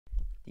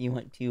You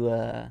want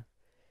to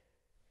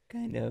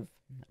kind of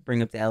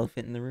bring up the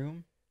elephant in the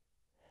room?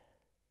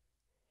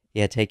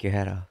 Yeah, take your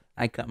hat off.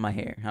 I cut my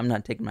hair. I'm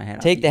not taking my hat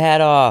off. Take the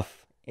hat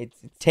off. It's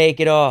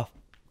Take it off.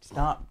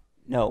 stop.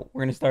 No,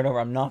 we're gonna start over.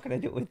 I'm not gonna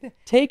do it with it.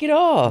 Take it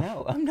off.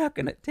 No, I'm not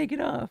gonna take it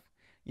off.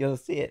 You'll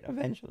see it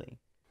eventually.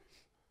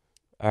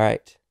 All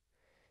right.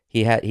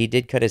 He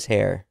did cut his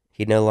hair.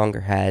 He no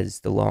longer has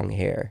the long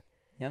hair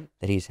Yep.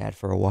 that he's had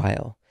for a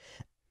while.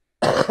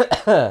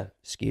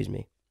 Excuse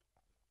me.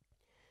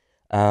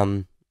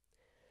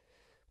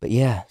 But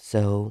yeah,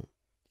 so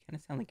Kind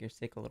of sound like you're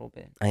sick a little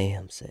bit. I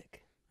am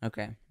sick.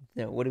 Okay.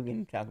 So what are we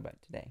gonna talk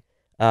about today?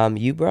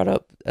 You brought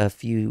up a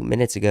few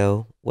minutes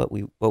ago what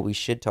we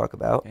should talk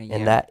about, Yeah.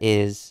 and that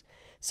is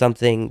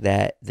something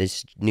that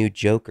this new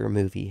Joker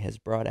movie has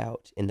brought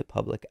out in the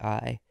public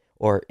eye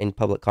or in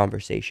public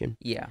conversation.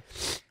 Yeah.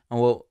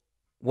 Well,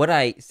 what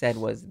I said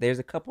was there's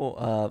a couple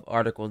of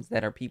articles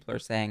that people are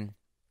saying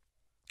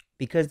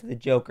because the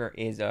Joker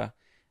is a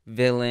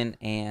villain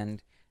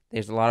and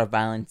there's a lot of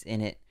violence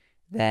in it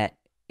that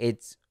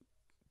it's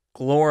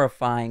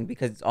glorifying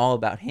because it's all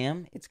about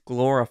him. It's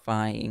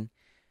glorifying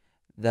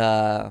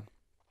the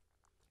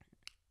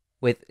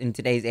in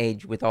today's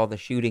age with all the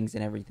shootings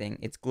and everything.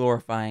 It's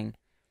glorifying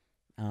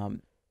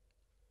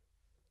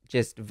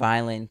just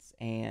violence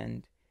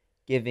and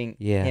giving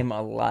him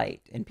a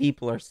light, and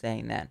people are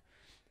saying that.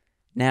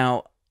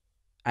 Now,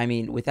 I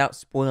mean, without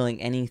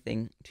spoiling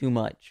anything too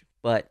much,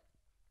 but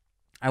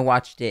I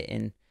watched it,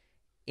 and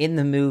in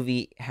the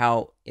movie,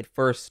 how it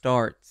first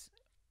starts,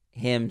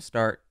 him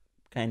start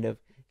kind of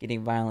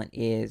getting violent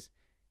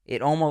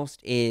it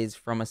almost is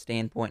from a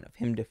standpoint of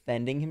him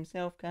defending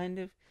himself, kind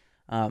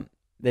of.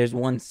 There's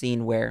one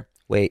scene where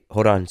Wait,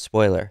 hold on,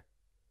 spoiler.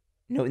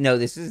 no,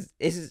 this is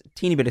a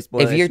teeny bit of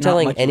spoiler. If you're It's not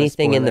telling much of a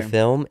anything in the spoiler.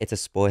 film, it's a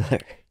spoiler.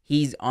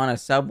 He's on a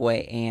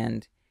subway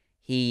and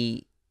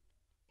he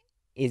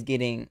is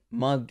getting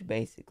mugged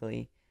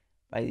basically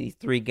by these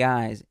three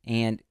guys,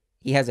 and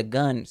he has a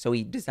gun, so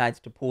he decides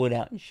to pull it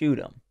out and shoot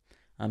him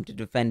to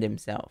defend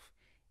himself.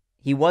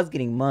 He was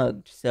getting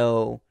mugged,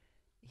 so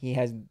he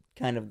has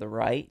kind of the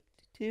right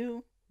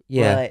to.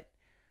 Yeah.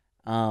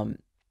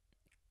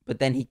 But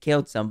then he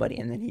killed somebody,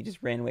 and then he just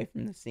ran away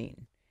from the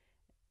scene.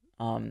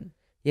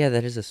 Yeah,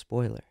 that is a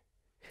spoiler.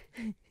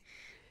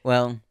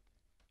 Well,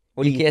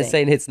 what you do you can't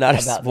think say it's not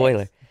a about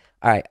spoiler. this?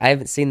 All right, I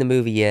haven't seen the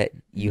movie yet.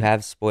 You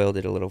have spoiled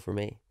it a little for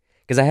me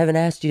because I haven't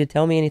asked you to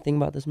tell me anything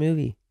about this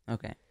movie.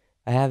 Okay.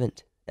 I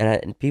haven't,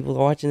 and people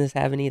watching this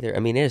haven't either. I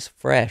mean, it is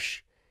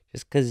fresh.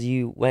 Just because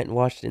you went and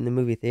watched it in the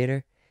movie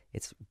theater,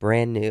 it's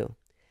brand new.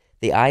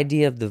 The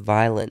idea of the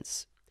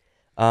violence.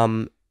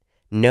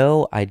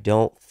 No, I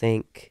don't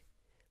think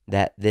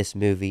that this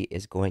movie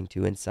is going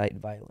to incite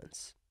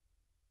violence.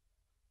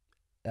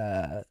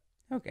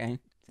 Okay.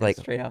 Like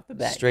straight off the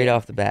bat. Straight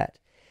off the bat.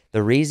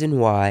 The reason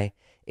why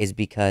is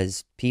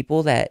because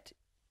people that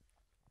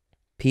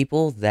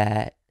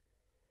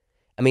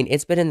I mean,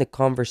 it's been in the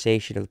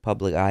conversation of the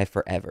public eye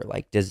forever.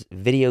 Like, does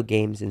video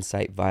games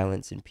incite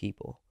violence in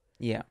people?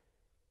 Yeah.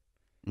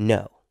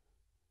 No.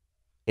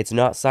 It's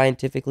not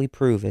scientifically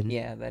proven.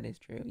 Yeah, that is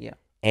true. Yeah.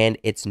 And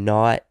it's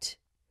not,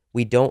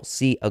 we don't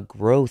see a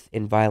growth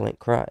in violent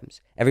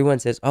crimes. Everyone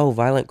says, oh,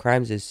 violent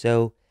crimes is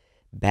so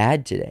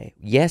bad today.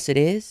 Yes, it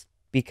is,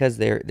 because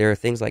there are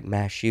things like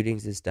mass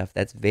shootings and stuff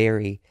that's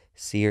very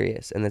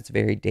serious and that's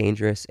very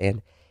dangerous,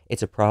 and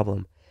it's a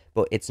problem.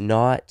 But it's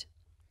not.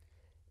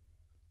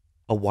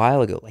 A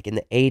while ago, like in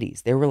the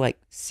 80s, there were like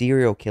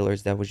serial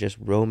killers that was just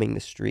roaming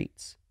the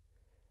streets.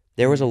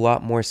 There was a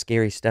lot more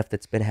scary stuff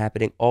that's been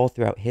happening all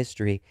throughout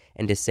history,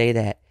 and to say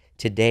that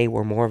today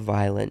we're more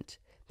violent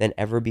than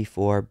ever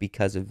before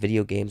because of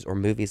video games or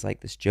movies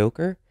like this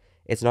Joker,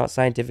 it's not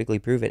scientifically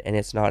proven and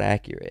it's not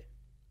accurate.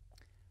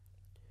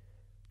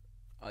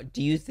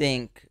 Do you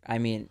think, I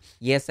mean,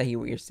 yes, I hear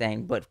what you're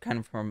saying, but kind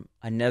of from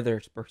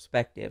another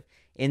perspective,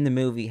 in the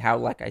movie, how,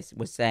 like I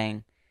was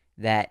saying,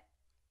 that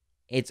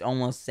it's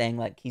almost saying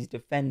like he's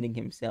defending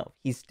himself.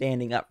 He's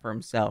standing up for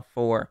himself,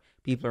 for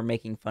people are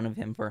making fun of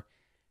him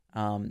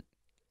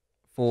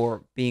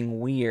for being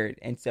weird,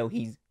 and so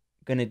he's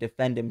gonna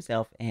defend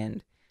himself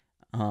and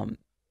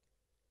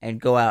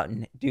go out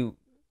and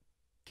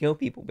kill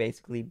people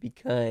basically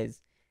because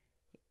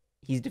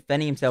he's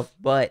defending himself,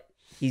 but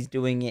he's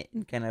doing it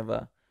in kind of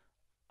a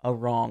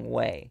wrong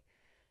way.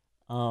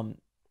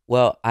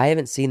 Well, I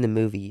haven't seen the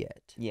movie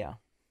yet. Yeah.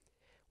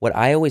 What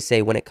I always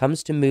say when it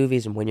comes to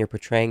movies and when you're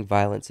portraying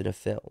violence in a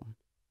film,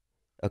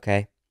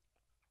 okay,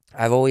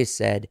 I've always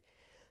said,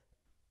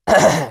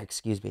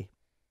 excuse me,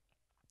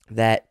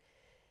 that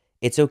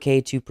it's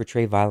okay to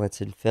portray violence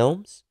in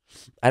films.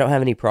 I don't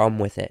have any problem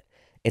with it.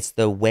 It's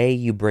the way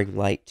you bring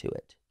light to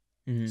it.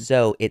 Mm-hmm.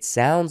 So it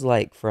sounds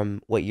like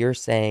from what you're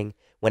saying,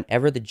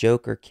 whenever the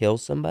Joker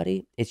kills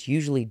somebody, it's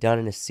usually done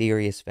in a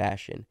serious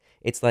fashion.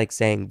 It's like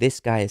saying this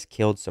guy has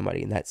killed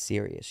somebody and that's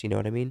serious. You know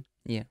what I mean?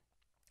 Yeah.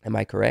 Am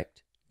I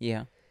correct?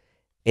 Yeah.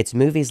 It's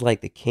movies like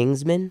The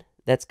Kingsman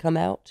that's come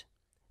out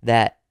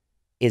that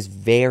is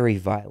very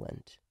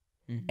violent.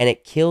 Mm-hmm. And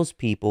it kills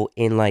people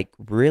in like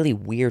really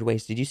weird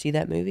ways. Did you see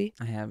that movie?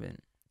 I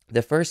haven't.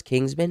 The first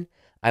Kingsman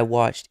I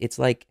watched, it's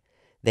like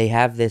they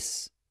have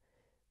this,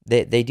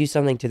 they do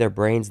something to their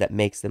brains that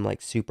makes them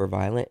like super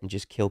violent and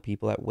just kill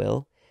people at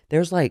will.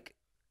 There's like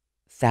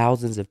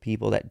thousands of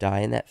people that die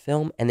in that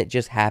film, and it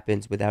just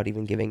happens without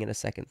even giving it a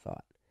second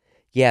thought.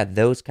 Yeah,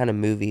 those kind of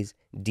movies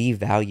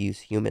devalues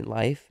human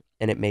life,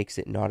 and it makes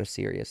it not a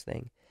serious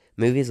thing.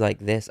 Movies like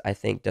this, I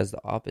think, does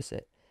the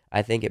opposite.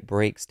 I think it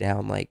breaks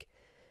down like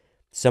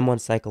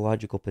someone's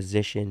psychological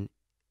position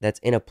that's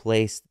in a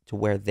place to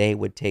where they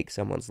would take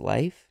someone's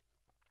life,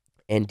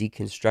 and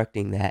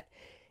deconstructing that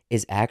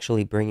is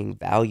actually bringing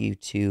value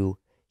to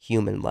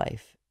human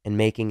life and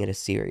making it a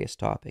serious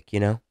topic, you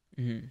know?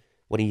 Mm-hmm.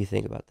 What do you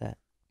think about that?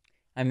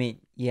 I mean,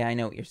 yeah, I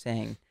know what you're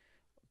saying.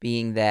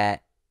 Being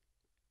that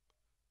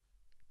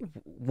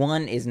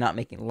one is not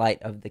making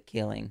light of the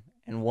killing,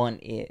 and one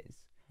is.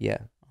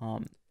 Yeah.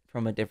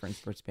 From a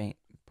different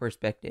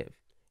perspective.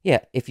 Yeah,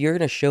 if you're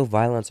going to show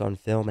violence on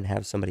film and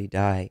have somebody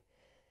die,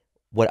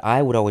 what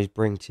I would always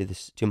bring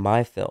to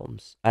my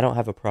films, I don't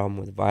have a problem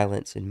with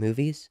violence in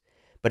movies,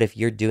 but if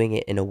you're doing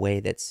it in a way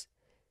that's,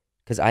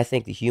 because I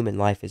think the human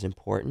life is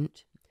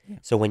important. Yeah.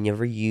 So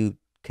whenever you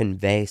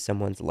convey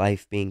someone's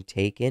life being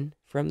taken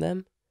from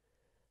them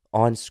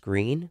on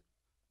screen,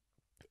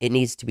 it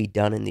needs to be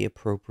done in the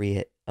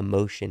appropriate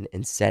emotion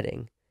and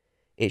setting.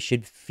 It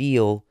should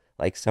feel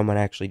like someone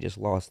actually just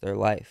lost their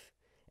life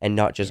and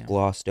not just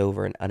glossed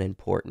over and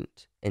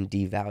unimportant and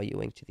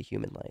devaluing to the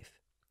human life.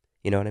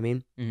 You know what I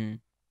mean? Mm-hmm.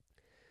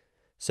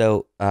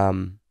 So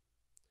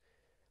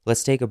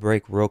let's take a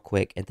break real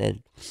quick, and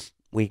then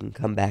we can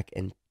come back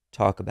and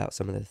talk about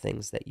some of the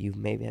things that you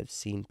maybe have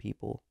seen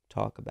people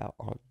talk about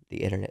on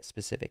the internet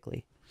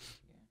specifically.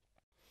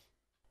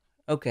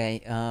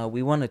 Okay,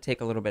 we want to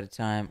take a little bit of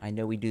time. I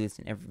know we do this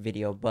in every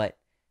video, but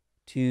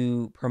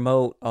to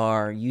promote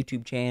our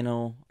YouTube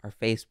channel, our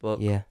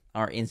Facebook,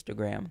 our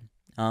Instagram.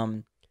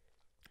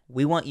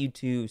 We want you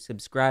to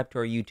subscribe to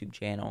our YouTube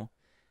channel.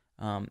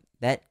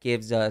 That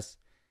gives us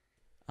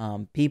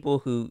people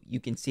who you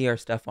can see our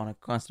stuff on a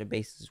constant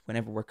basis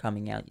whenever we're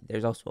coming out.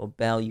 There's also a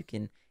bell you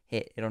can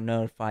hit. It'll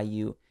notify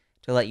you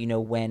to let you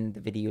know when the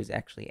video is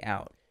actually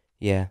out.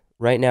 Yeah.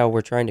 Right now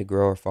we're trying to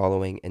grow our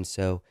following, and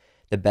so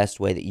the best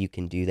way that you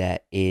can do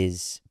that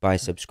is by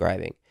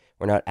subscribing.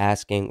 We're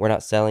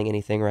not selling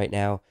anything right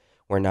now.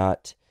 We're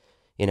not,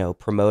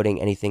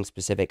 promoting anything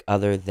specific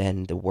other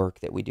than the work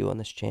that we do on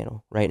this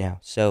channel right now.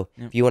 So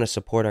if you want to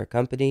support our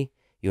company,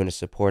 you want to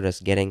support us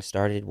getting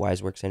started,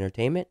 WiseWorks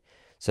Entertainment,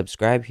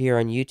 subscribe here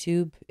on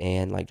YouTube,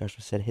 and like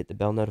Joshua said, hit the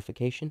bell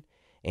notification,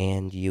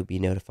 and you'll be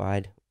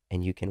notified,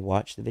 and you can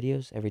watch the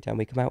videos every time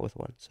we come out with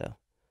one. So,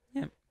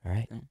 all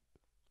right.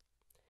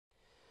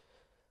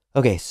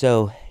 Okay,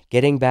 so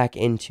getting back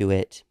into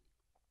it,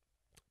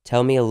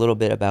 tell me a little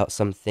bit about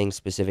some things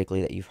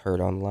specifically that you've heard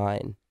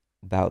online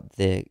about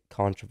the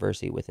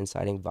controversy with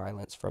inciting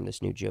violence from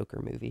this new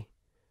Joker movie.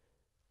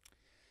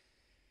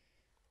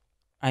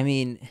 I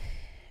mean,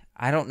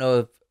 I don't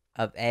know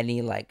of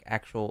any like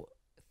actual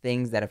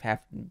things that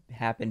have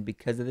happened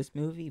because of this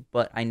movie,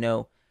 but I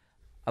know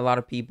a lot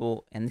of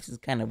people, and this is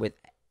kind of with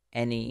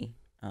any,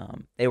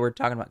 they were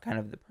talking about kind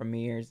of the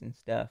premieres and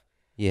stuff.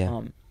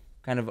 Yeah.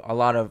 Kind of a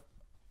lot of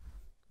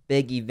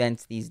big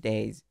events these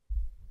days.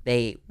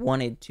 They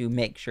wanted to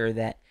make sure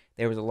that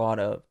there was a lot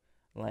of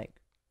like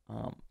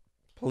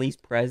police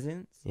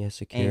presence,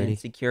 security,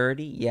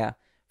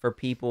 for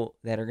people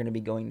that are going to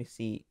be going to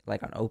see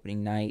like on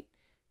opening night.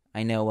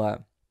 I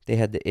know they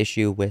had the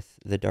issue with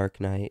The Dark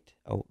Knight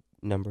a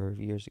number of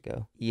years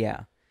ago.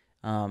 Yeah,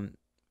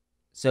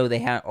 so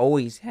they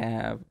always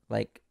have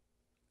like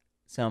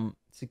some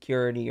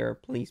security or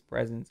police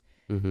presence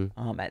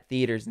at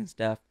theaters and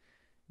stuff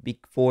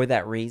for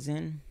that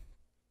reason.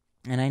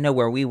 And I know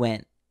where we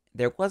went,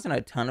 there wasn't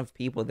a ton of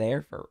people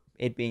there for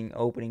it being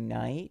opening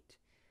night.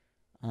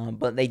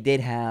 But they did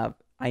have,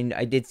 I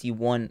did see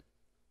one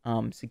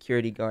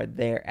security guard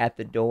there at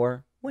the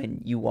door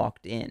when you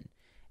walked in.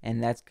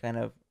 And that's kind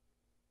of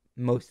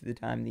most of the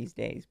time these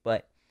days.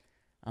 But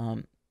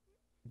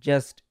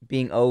just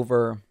being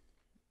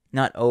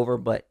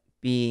but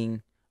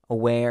being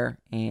aware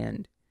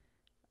and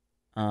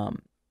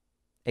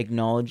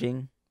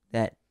acknowledging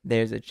that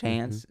there's a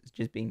chance,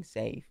 just being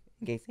safe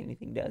in case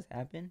anything does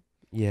happen.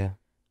 Yeah.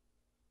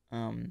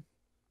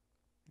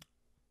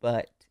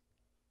 But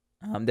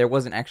there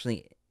wasn't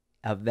actually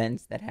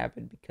events that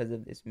happened because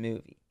of this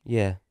movie.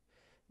 Yeah.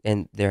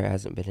 And there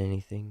hasn't been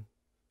anything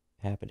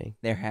happening.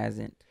 There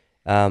hasn't.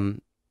 I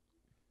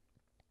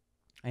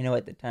know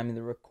at the time of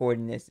the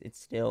recording this, it's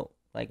still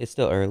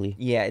early.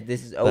 Yeah,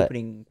 this is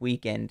opening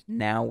weekend.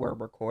 Now we're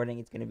recording.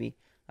 It's going to be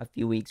a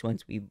few weeks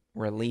once we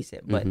release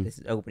it, but this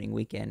is opening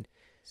weekend.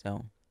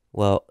 So,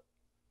 well,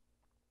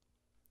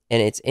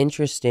 and it's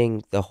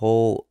interesting the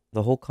whole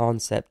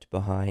concept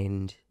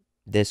behind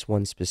this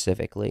one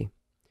specifically.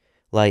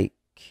 Like,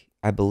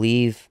 I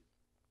believe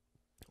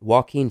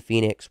Joaquin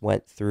Phoenix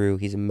went through,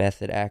 he's a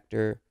method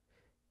actor.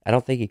 I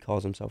don't think he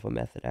calls himself a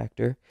method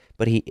actor,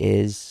 but he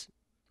is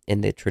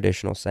in the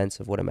traditional sense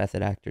of what a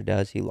method actor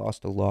does. He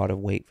lost a lot of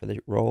weight for the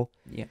role.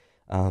 Yeah.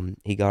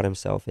 He got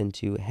himself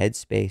into a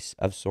headspace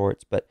of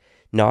sorts, but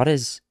not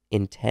as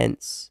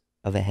intense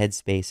of a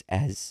headspace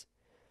as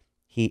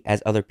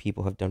other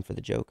people have done for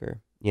the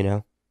Joker. You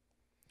know,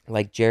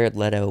 like Jared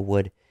Leto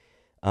would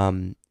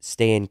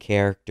stay in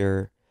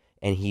character,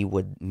 and he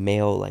would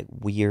mail like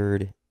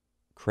weird,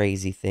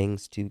 crazy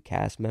things to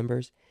cast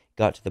members.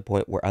 Got to the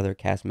point where other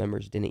cast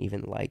members didn't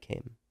even like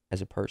him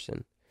as a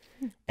person.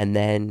 And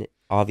then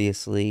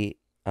obviously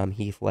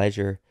Heath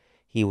Ledger,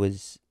 he would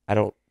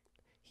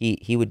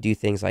do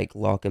things like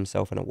lock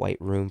himself in a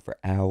white room for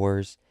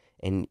hours,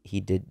 and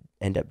he did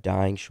end up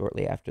dying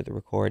shortly after the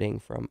recording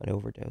from an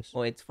overdose.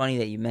 Well, it's funny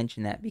that you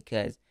mentioned that,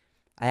 because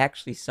I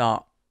actually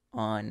saw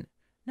on,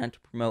 not to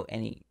promote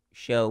any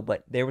show,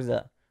 but there was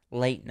a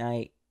late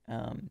night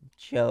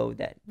show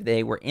that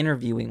they were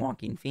interviewing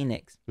Joaquin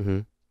Phoenix. Mm-hmm.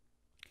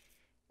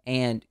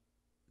 And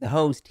the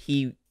host,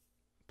 he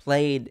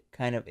played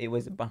it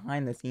was a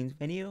behind the scenes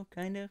video,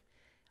 kind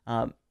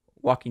of.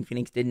 Joaquin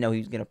Phoenix didn't know he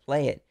was going to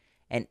play it.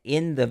 And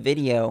in the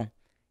video,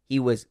 he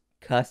was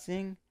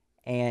cussing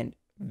and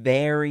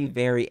very,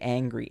 very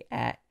angry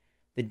at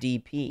the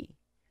DP.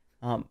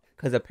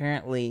 Because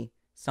apparently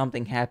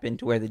something happened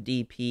to where the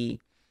DP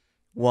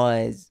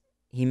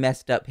he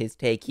messed up his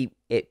take.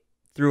 It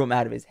threw him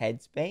out of his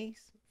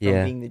headspace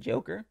from being the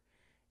Joker.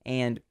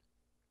 And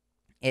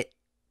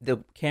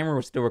the camera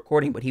was still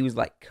recording, but he was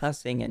like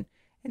cussing and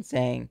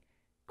saying,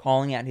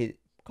 calling out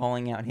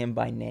him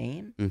by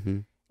name. Mm-hmm.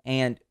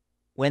 And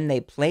when they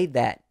played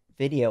that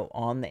video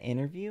on the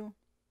interview,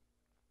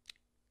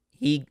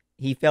 he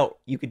felt,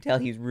 you could tell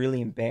he was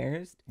really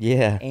embarrassed.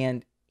 Yeah.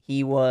 And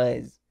he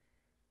was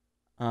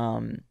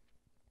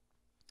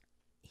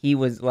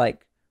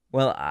like,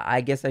 well, I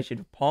guess I should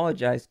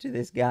apologize to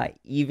this guy,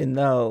 even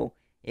though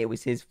it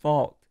was his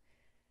fault.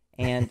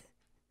 And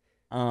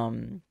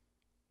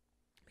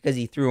because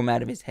he threw him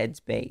out of his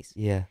headspace.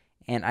 Yeah.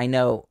 And I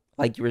know,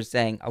 like you were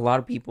saying, a lot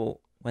of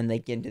people, when they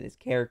get into this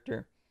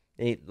character,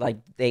 they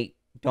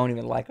don't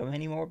even like him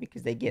anymore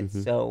because they get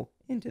so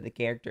into the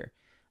character.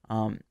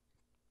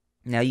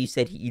 Now, you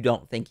said you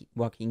don't think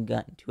Joaquin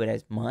got into it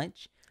as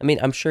much. I mean,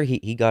 I'm sure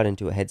he got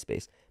into a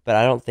headspace, but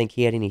I don't think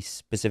he had any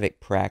specific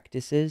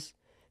practices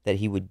that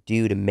he would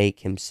do to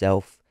make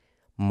himself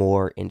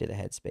more into the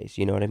headspace.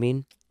 You know what I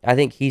mean? I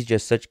think he's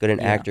just such good an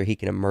actor, he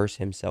can immerse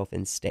himself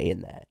and stay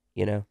in that,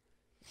 you know?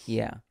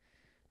 Yeah.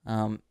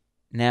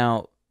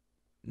 Now,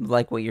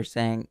 like what you're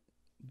saying,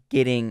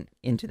 getting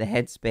into the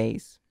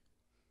headspace,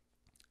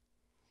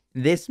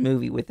 this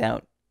movie,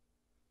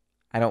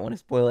 I don't want to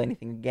spoil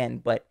anything again,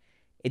 but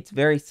it's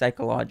very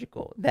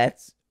psychological.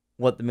 That's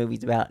what the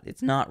movie's about.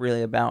 It's not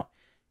really about,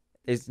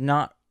 there's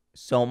not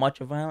so much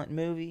a violent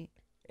movie.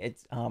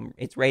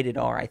 It's rated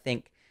R. I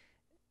think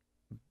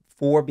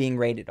for being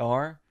rated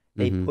R,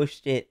 they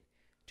pushed it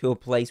to a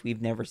place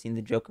we've never seen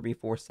the Joker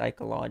before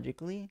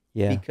psychologically.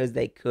 Yeah. Because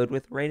they could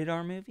with a rated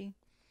R movie.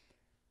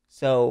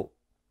 So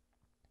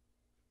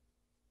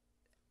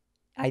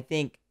I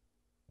think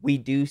we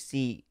do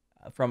see,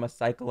 from a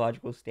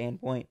psychological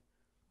standpoint,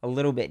 a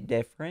little bit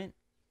different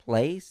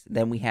place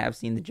than we have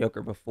seen the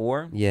Joker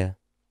before. Yeah.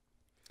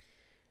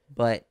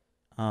 But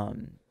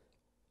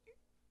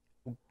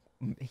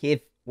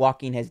if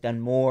Joaquin has done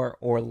more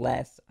or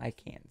less, I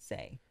can't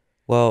say.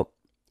 Well,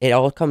 it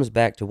all comes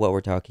back to what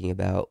we're talking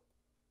about.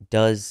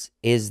 Is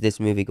this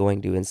movie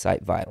going to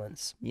incite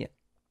violence? Yeah.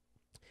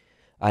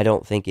 I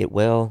don't think it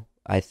will.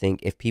 I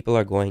think if people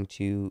are going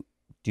to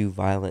do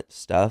violent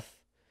stuff,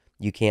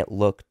 you can't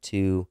look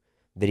to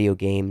video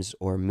games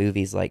or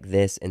movies like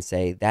this and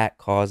say that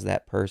caused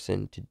that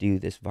person to do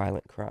this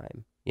violent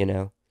crime, you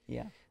know?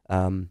 Yeah.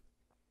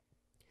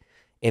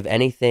 If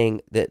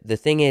anything, the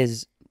thing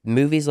is,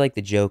 movies like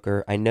The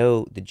Joker, I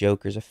know the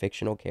Joker's a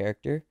fictional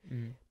character,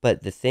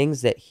 but the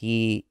things that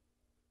he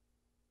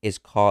is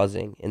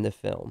causing in the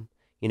film,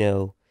 you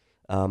know,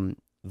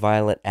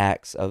 violent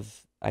acts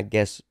of, I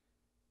guess,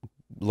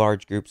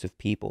 large groups of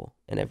people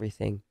and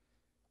everything,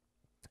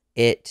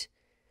 it's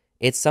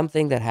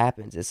something that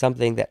happens. It's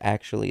something that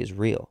actually is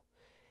real.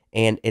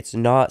 And it's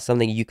not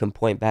something you can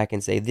point back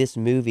and say, this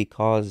movie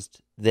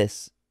caused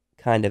this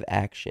kind of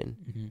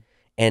action.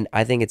 And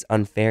I think it's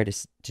unfair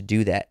to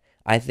do that.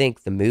 I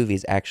think the movie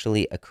is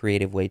actually a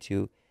creative way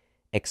to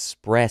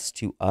express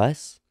to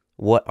us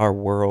what our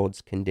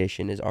world's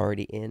condition is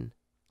already in.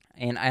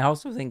 And I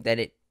also think that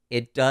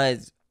it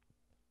does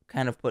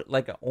kind of put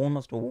like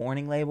almost a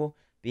warning label,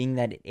 being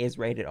that it is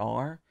rated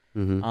R.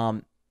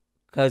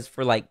 Because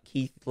for like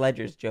Heath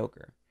Ledger's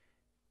Joker,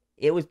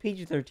 it was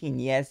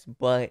PG-13, yes,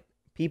 but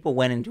people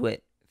went into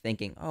it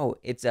thinking, oh,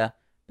 it's a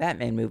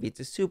Batman movie, it's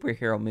a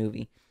superhero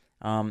movie.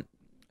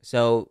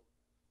 So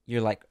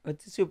you're like,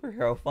 it's a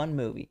superhero fun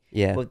movie.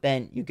 Yeah. But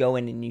then you go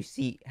in and you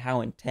see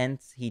how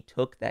intense he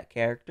took that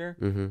character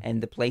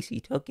and the place he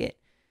took it,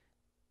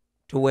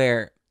 to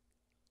where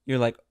you're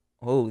like,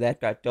 oh, that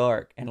got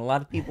dark. And a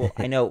lot of people,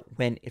 I know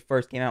when it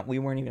first came out, we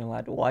weren't even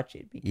allowed to watch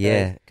it.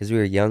 Because we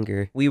were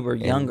younger. We were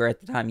younger at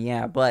the time,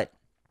 yeah. But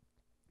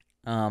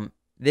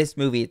this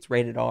movie, it's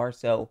rated R.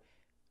 So,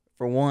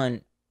 for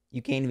one,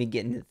 you can't even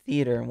get in the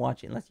theater and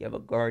watch it unless you have a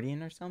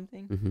guardian or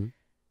something. Mm-hmm.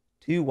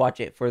 To watch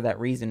it for that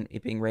reason,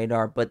 it being rated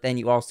R. But then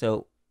you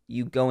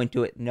go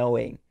into it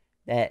knowing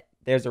that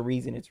there's a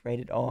reason it's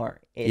rated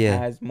R. It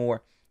has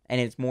more, and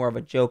it's more of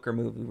a Joker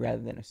movie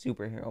rather than a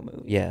superhero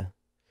movie. Yeah,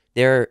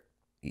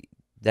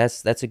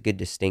 that's a good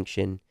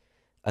distinction.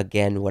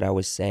 Again, what I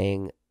was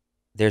saying,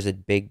 there's a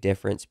big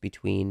difference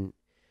between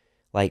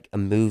like a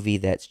movie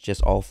that's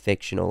just all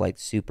fictional, like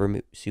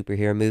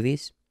superhero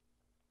movies,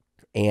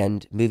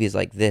 and movies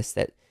like this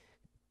that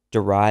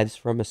derives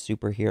from a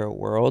superhero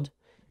world,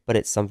 but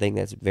it's something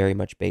that's very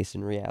much based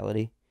in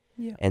reality.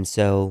 Yeah. And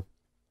so,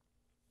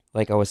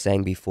 like I was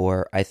saying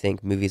before, I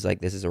think movies like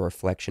this is a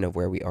reflection of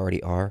where we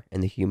already are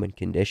in the human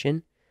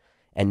condition,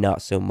 and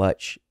not so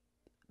much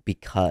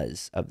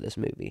because of this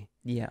movie.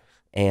 Yeah.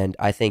 And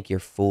I think you're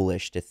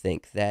foolish to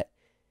think that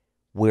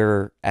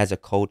we're as a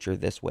culture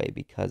this way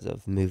because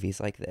of movies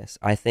like this.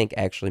 I think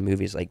actually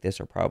movies like this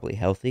are probably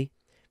healthy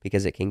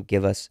because it can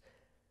give us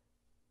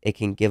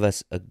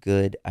a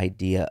good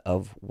idea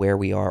of where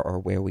we are or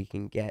where we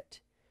can get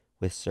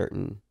with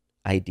certain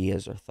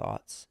ideas or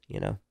thoughts, you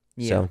know?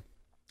 Yeah.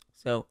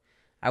 So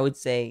I would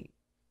say,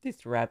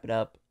 just to wrap it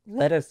up,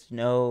 let us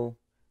know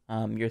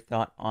your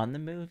thought on the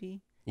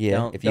movie.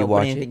 Yeah, if you don't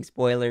watch put anything it.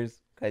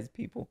 Spoilers, because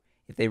people,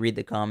 if they read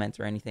the comments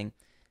or anything,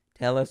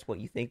 tell us what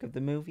you think of the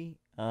movie.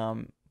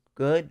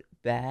 Good,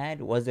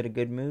 bad, was it a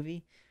good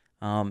movie?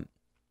 You're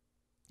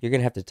going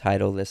to have to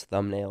title this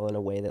thumbnail in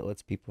a way that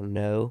lets people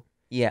know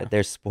that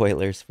there's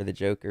spoilers for the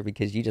Joker,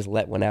 because you just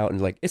let one out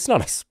and like, it's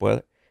not a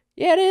spoiler.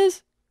 Yeah, it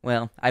is.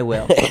 Well, I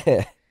will.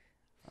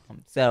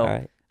 So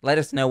right. Let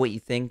us know what you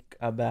think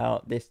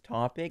about this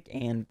topic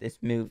and this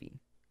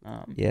movie.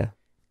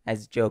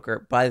 As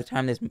Joker. By the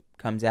time this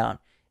comes out,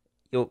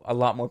 a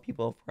lot more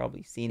people have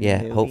probably seen the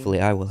movie. Yeah,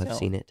 hopefully I will have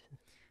seen it.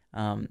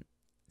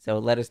 So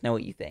let us know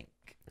what you think.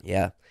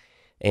 Yeah.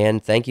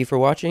 And thank you for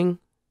watching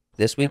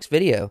this week's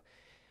video.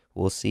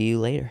 We'll see you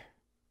later.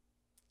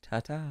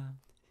 Ta-ta.